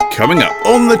Coming up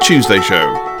on the Tuesday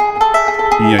show.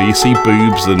 You see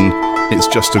boobs and it's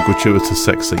just a gratuitous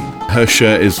sex scene. Her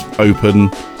shirt is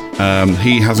open.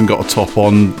 He hasn't got a top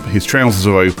on. His trousers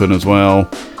are open as well.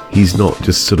 He's not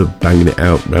just sort of banging it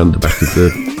out round the back of the...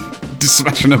 just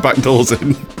smashing her back doors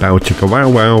in. Bow chicka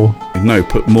wow wow. No,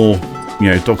 put more,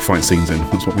 dogfight scenes in.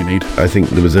 That's what we need. I think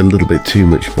there was a little bit too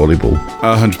much volleyball.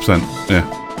 100%, yeah.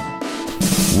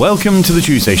 Welcome to the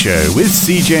Tuesday show with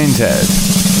CJ and Ted.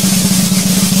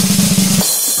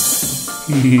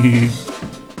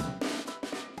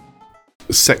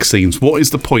 Sex scenes. What is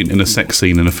the point in a sex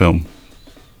scene in a film?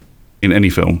 In any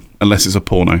film, unless it's a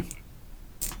porno.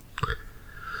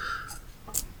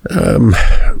 Do you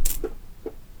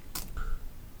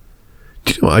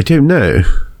know what? I don't know.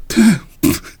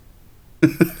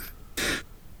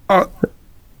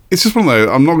 It's just one of those.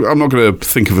 I'm not going to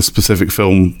think of a specific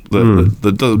film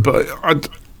that does. But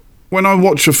when I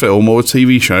watch a film or a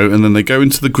TV show, and then they go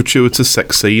into the gratuitous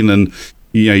sex scene, and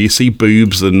you see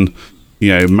boobs and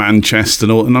man chest and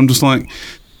all, and I'm just like,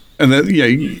 and then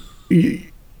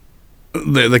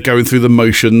they're going through the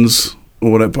motions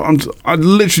or whatever. But I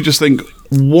literally just think,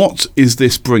 what is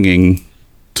this bringing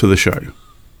to the show?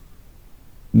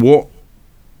 What's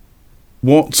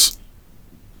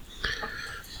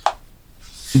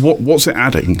it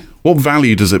adding? What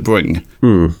value does it bring?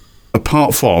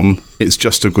 Apart from it's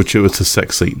just a gratuitous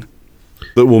sex scene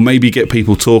that will maybe get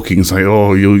people talking and say,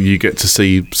 oh, you get to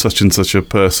see such and such a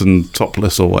person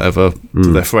topless or whatever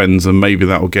to their friends, and maybe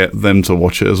that will get them to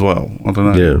watch it as well. I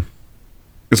don't know. Yeah.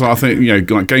 It's like, I think,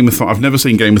 like Game of Thrones. I've never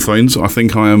seen Game of Thrones. I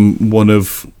think I am one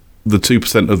of the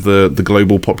 2% of the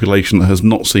global population that has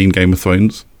not seen Game of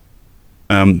Thrones.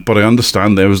 But I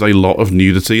understand there is a lot of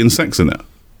nudity and sex in it.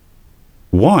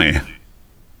 Why?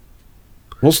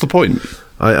 What's the point?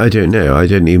 I don't know. I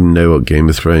don't even know what Game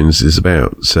of Thrones is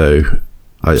about, so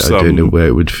I don't know where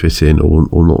it would fit in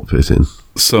or not fit in.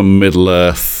 Some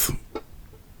Middle-earth,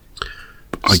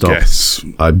 I guess.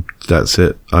 That's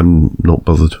it. I'm not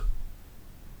bothered.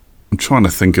 I'm trying to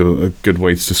think of a good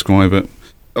way to describe it.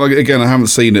 Like, again, I haven't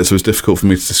seen it, so it's difficult for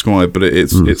me to describe, but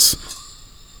it's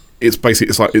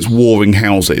basically, it's warring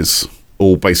houses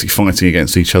all basically fighting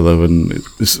against each other, and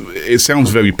it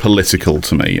sounds very political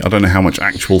to me. I don't know how much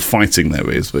actual fighting there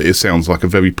is, but it sounds like a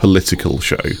very political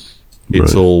show.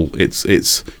 It's right.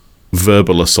 It's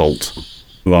verbal assault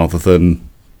rather than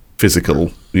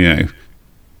physical,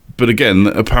 But again,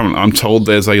 apparently I'm told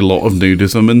there's a lot of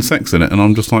nudism and sex in it, and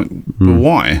I'm just like, but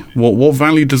why? What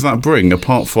value does that bring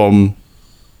apart from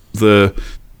the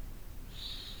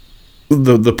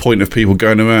point of people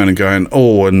going around and going,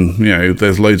 oh, and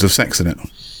there's loads of sex in it.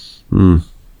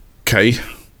 Okay,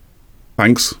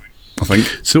 thanks. I think.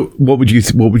 So, what would you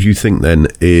think then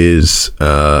is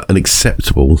an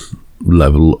acceptable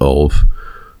level of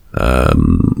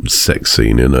sex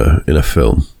scene in a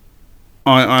film?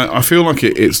 I feel like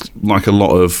it's like a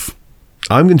lot of.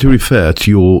 I'm going to refer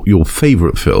to your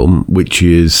favourite film, which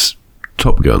is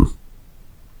Top Gun.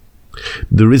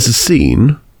 There is a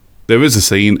scene. There is a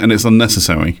scene, and it's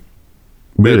unnecessary.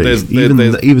 Really?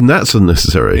 Even that's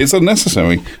unnecessary? It's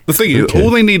unnecessary. The thing is, all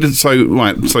they needed...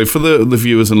 So for the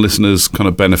viewers and listeners' kind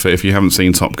of benefit, if you haven't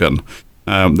seen Top Gun,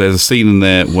 there's a scene in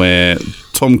there where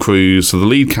Tom Cruise, so the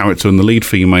lead character and the lead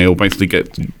female, basically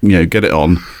get it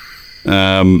on.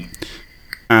 And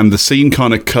the scene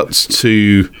kind of cuts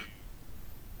to...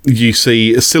 You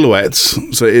see silhouettes,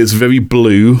 so it's very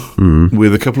blue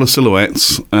with a couple of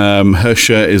silhouettes. Her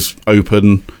shirt is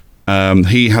open.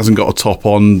 He hasn't got a top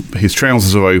on. His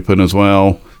trousers are open as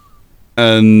well,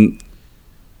 and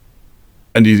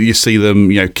you see them,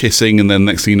 kissing, and then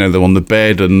next thing you know, they're on the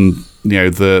bed, and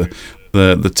the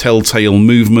telltale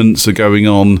movements are going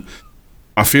on.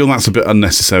 I feel that's a bit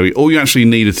unnecessary. All you actually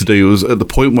needed to do was at the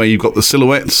point where you've got the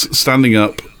silhouettes standing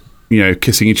up,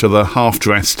 kissing each other, half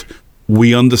dressed.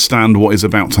 We understand what is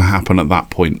about to happen at that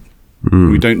point.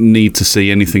 We don't need to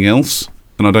see anything else,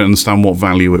 and I don't understand what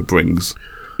value it brings.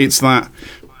 It's like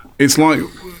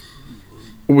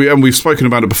we've spoken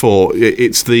about it before.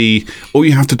 It's all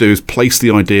you have to do is place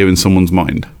the idea in someone's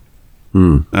mind,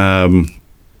 and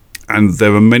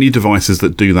there are many devices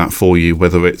that do that for you.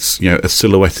 Whether it's a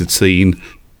silhouetted scene,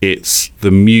 it's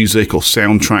the music or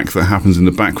soundtrack that happens in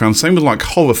the background. Same with like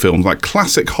horror films, like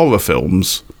classic horror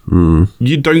films.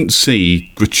 You don't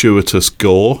see gratuitous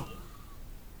gore.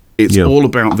 It's all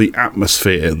about the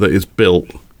atmosphere that is built.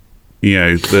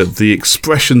 The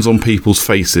expressions on people's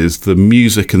faces, the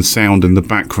music and sound in the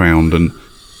background, and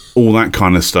all that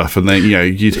kind of stuff. And then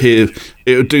you'd hear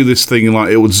it would do this thing,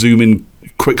 like it would zoom in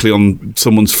quickly on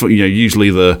someone's foot. Usually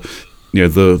the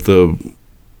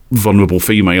vulnerable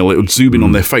female, it would zoom in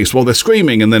on their face while they're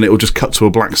screaming, and then it will just cut to a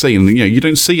black scene. You know, you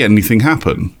don't see anything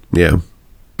happen. Yeah.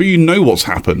 But you know what's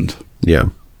happened. Yeah.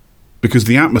 Because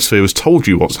the atmosphere has told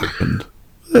you what's happened.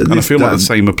 And I feel like the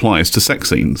same applies to sex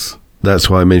scenes. That's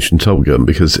why I mentioned Top Gun,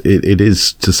 because it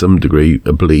is, to some degree,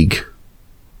 oblique,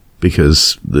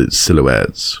 because the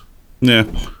silhouettes. Yeah.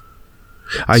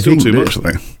 I Still think too much,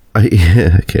 though.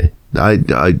 Yeah, okay.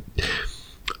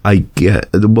 I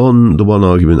get the one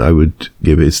argument I would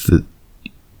give is that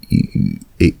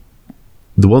the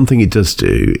one thing it does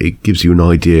do, it gives you an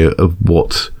idea of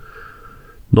what,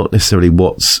 not necessarily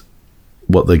what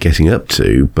they're getting up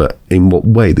to, but in what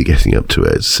way they're getting up to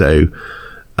it. So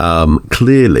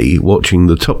clearly, watching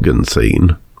the Top Gun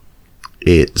scene,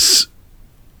 it's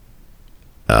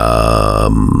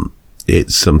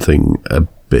something a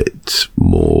bit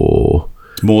more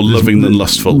loving than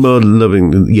lustful. More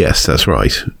loving, yes, that's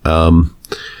right.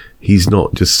 He's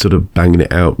not just sort of banging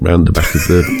it out round the back of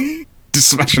the...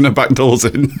 Just smashing her back doors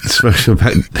in. Smashing her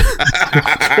back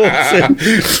doors in.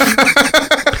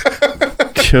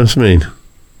 Do you know what I mean?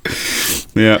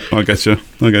 Yeah, I get you.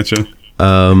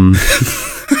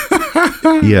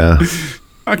 Yeah.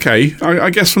 Okay, I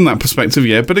guess from that perspective,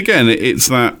 yeah. But again, it's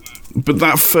that... But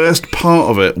that first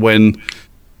part of it, when...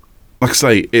 Like I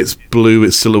say, it's blue,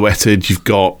 it's silhouetted, you've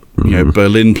got, you know,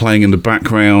 Berlin playing in the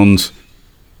background,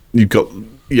 you've got,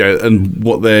 you know, and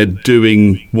what they're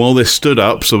doing while they're stood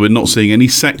up, so we're not seeing any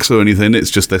sex or anything, it's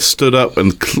just they're stood up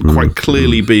and quite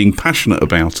clearly being passionate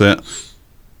about it.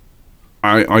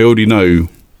 I already know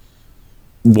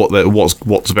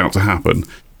what's about to happen.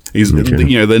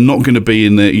 You know, they're not going to be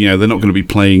in the, you know, they're not going to be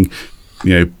playing,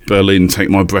 you know, Berlin, Take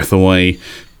My Breath Away,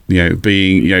 you know,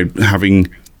 being, you know,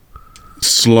 having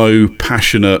slow,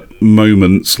 passionate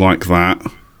moments like that,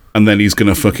 and then he's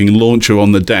going to fucking launch her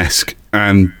on the desk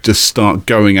and just start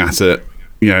going at it,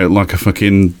 you know, like a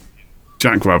fucking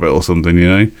jackrabbit or something, you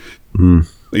know?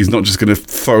 He's not just going to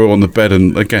throw her on the bed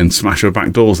and, again, smash her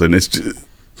back doors in. It's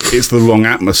the wrong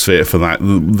atmosphere for that.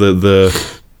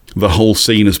 The whole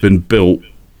scene has been built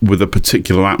with a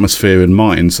particular atmosphere in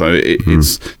mind, so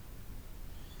it's...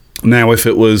 Now, if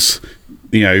it was,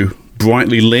 you know,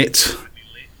 brightly lit...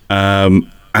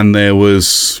 and there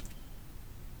was,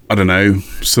 I don't know,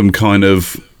 some kind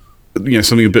of, you know,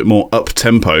 something a bit more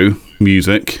up-tempo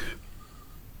music.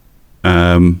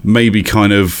 Maybe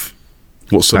kind of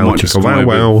what some might describe.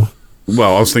 Well,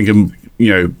 I was thinking,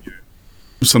 you know,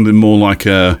 something more like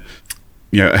a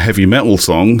heavy metal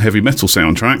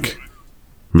soundtrack.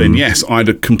 Then yes,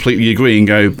 I'd completely agree and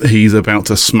go, he's about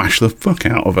to smash the fuck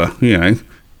out of her, you know.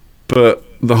 But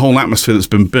the whole atmosphere that's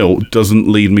been built doesn't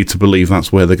lead me to believe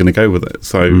that's where they're going to go with it.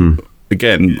 So,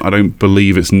 again, I don't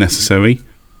believe it's necessary.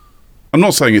 I'm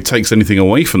not saying it takes anything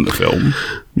away from the film.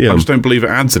 Yeah. I just don't believe it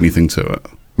adds anything to it.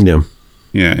 Yeah.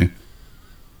 Yeah.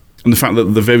 And the fact that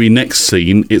the very next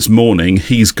scene, it's morning,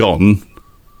 he's gone,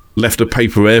 left a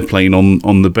paper airplane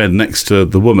on the bed next to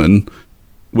the woman,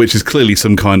 which is clearly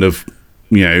some kind of,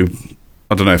 you know,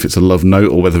 I don't know if it's a love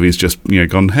note or whether he's just, you know,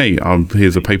 gone, hey,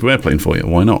 here's a paper airplane for you.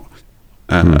 Why not?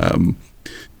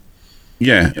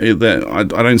 Yeah, I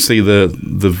don't see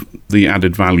the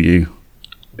added value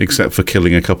except for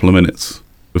killing a couple of minutes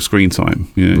of screen time.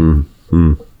 You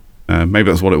know? Maybe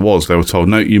that's what it was. They were told,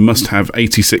 no, you must have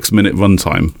 86-minute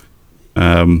runtime.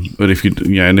 But if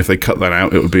and if they cut that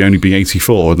out, it would only be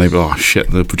 84, and they'd be, oh shit,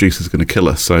 the producer's going to kill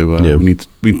us. So we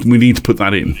need to put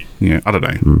that in. Yeah, I don't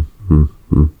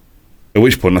know. At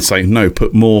which point I'd say, no,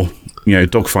 put more, you know,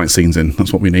 dogfight scenes in.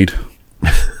 That's what we need.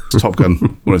 It's Top Gun,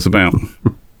 what it's about.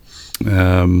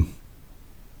 But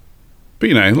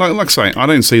you know, like I say, I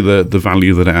don't see the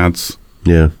value that it adds.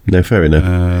 Yeah, no, fair enough.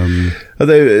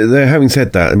 Although, having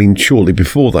said that, I mean, shortly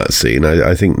before that scene,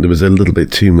 I think there was a little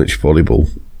bit too much volleyball.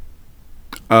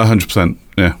 100%,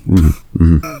 yeah.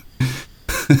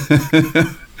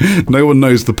 No one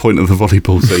knows the point of the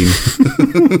volleyball scene.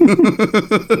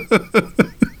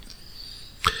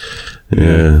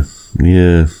 Yeah.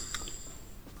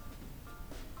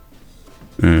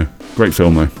 Yeah, great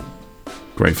film though.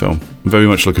 Great film. I'm very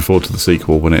much looking forward to the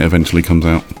sequel when it eventually comes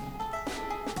out.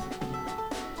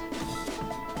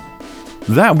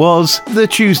 That was The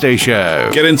Tuesday Show.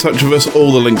 Get in touch with us,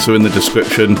 all the links are in the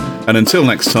description. And until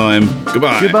next time,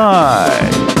 goodbye.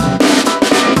 Goodbye.